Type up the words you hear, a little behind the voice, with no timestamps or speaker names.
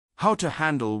How to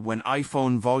handle when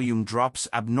iPhone volume drops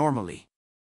abnormally.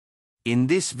 In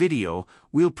this video,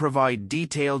 we'll provide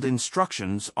detailed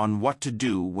instructions on what to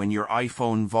do when your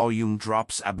iPhone volume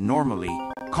drops abnormally,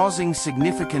 causing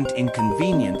significant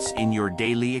inconvenience in your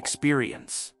daily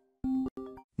experience.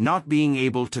 Not being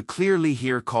able to clearly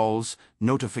hear calls,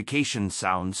 notification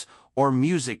sounds, or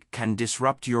music can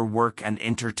disrupt your work and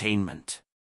entertainment.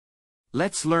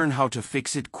 Let's learn how to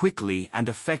fix it quickly and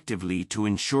effectively to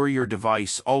ensure your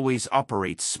device always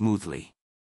operates smoothly.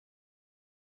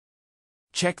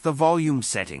 Check the volume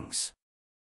settings.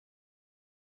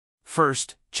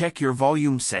 First, check your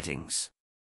volume settings.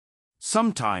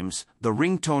 Sometimes, the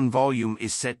ringtone volume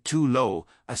is set too low,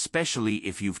 especially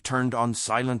if you've turned on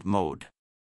silent mode.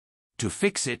 To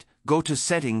fix it, go to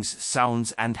Settings,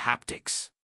 Sounds and Haptics.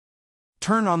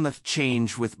 Turn on the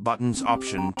Change with Buttons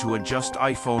option to adjust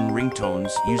iPhone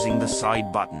ringtones using the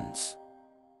side buttons.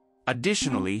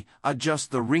 Additionally, adjust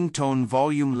the ringtone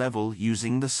volume level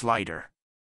using the slider.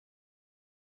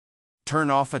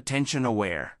 Turn off Attention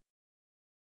Aware.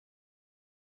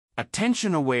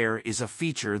 Attention Aware is a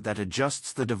feature that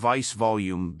adjusts the device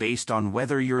volume based on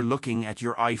whether you're looking at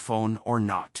your iPhone or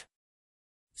not.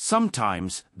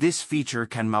 Sometimes, this feature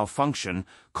can malfunction,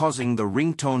 causing the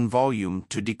ringtone volume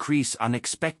to decrease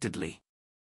unexpectedly.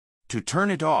 To turn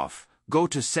it off, go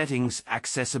to Settings,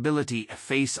 Accessibility,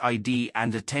 Face ID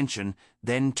and Attention,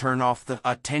 then turn off the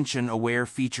Attention Aware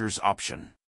Features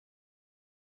option.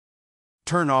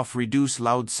 Turn off Reduce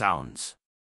Loud Sounds.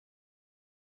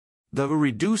 The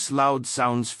Reduce Loud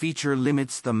Sounds feature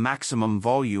limits the maximum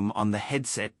volume on the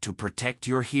headset to protect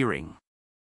your hearing.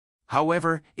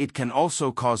 However, it can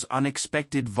also cause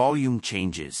unexpected volume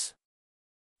changes.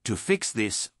 To fix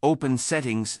this, open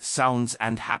Settings, Sounds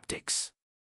and Haptics.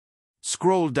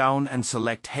 Scroll down and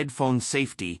select Headphone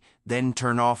Safety, then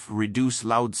turn off Reduce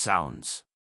Loud Sounds.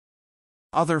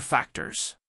 Other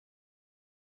factors.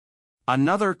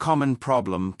 Another common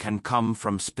problem can come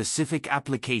from specific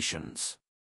applications.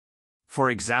 For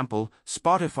example,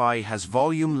 Spotify has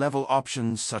volume level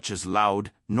options such as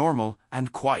loud, normal,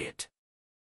 and quiet.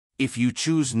 If you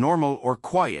choose normal or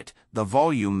quiet, the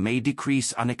volume may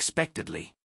decrease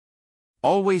unexpectedly.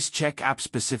 Always check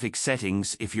app-specific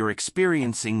settings if you're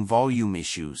experiencing volume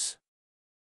issues.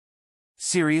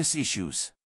 Serious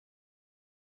issues.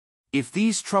 If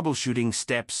these troubleshooting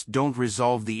steps don't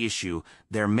resolve the issue,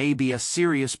 there may be a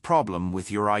serious problem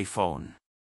with your iPhone.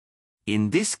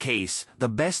 In this case, the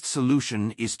best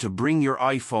solution is to bring your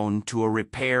iPhone to a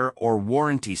repair or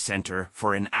warranty center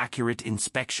for an accurate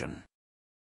inspection.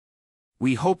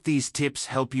 We hope these tips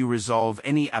help you resolve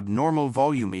any abnormal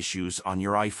volume issues on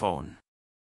your iPhone.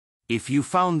 If you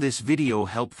found this video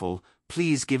helpful,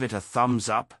 please give it a thumbs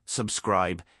up,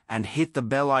 subscribe, and hit the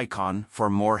bell icon for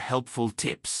more helpful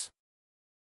tips.